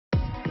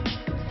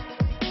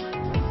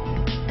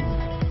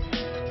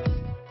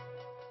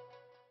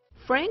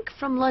Frank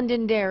from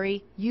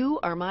Londonderry, you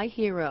are my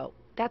hero.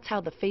 That's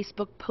how the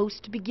Facebook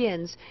post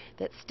begins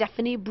that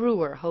Stephanie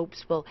Brewer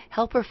hopes will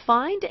help her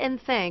find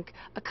and thank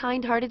a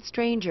kind-hearted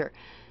stranger.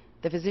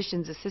 The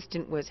physician's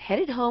assistant was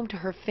headed home to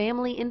her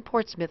family in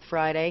Portsmouth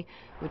Friday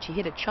when she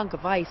hit a chunk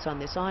of ice on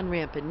this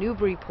on-ramp in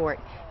Newburyport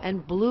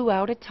and blew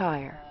out a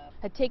tire.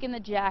 I'd taken the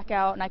jack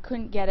out and I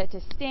couldn't get it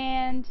to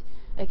stand.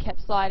 It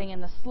kept sliding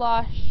in the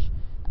slush,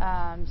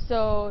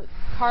 so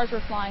cars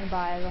were flying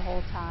by the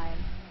whole time.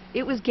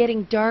 It was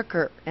getting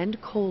darker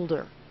and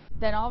colder.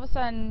 Then all of a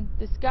sudden,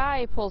 this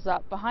guy pulls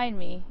up behind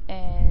me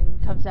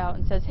and comes out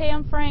and says, "Hey,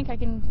 I'm Frank, I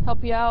can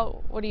help you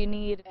out. What do you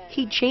need?"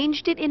 He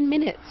changed it in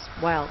minutes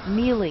while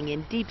kneeling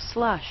in deep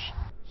slush.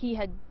 He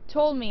had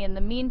told me in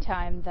the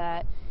meantime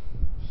that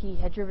he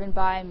had driven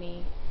by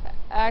me,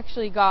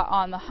 actually got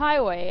on the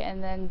highway,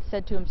 and then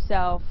said to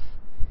himself,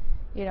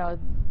 you know,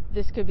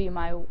 this could be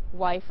my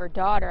wife or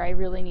daughter, I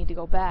really need to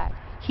go back.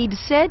 He'd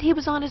said he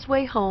was on his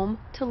way home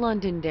to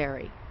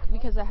Londonderry.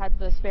 Because I had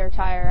the spare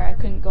tire, I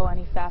couldn't go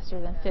any faster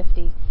than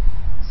 50.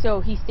 So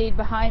he stayed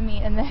behind me,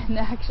 and then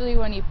actually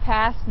when he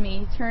passed me,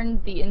 he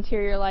turned the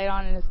interior light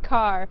on in his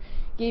car,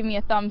 gave me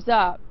a thumbs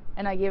up,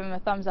 and I gave him a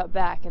thumbs up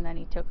back, and then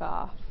he took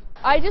off.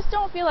 I just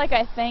don't feel like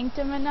I thanked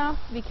him enough,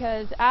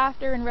 because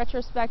after, in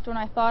retrospect, when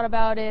I thought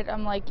about it,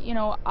 I'm like, you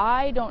know,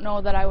 I don't know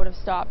that I would have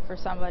stopped for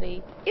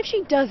somebody. If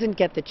she doesn't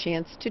get the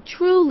chance to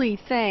truly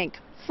thank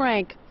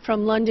Frank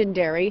from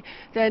Londonderry,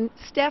 then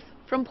Steph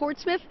from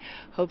Portsmouth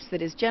hopes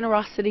that his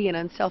generosity and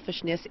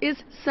unselfishness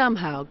is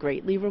somehow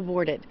greatly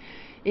rewarded.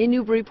 In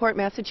Newburyport,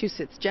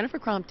 Massachusetts, Jennifer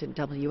Crompton,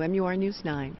 WMUR News 9.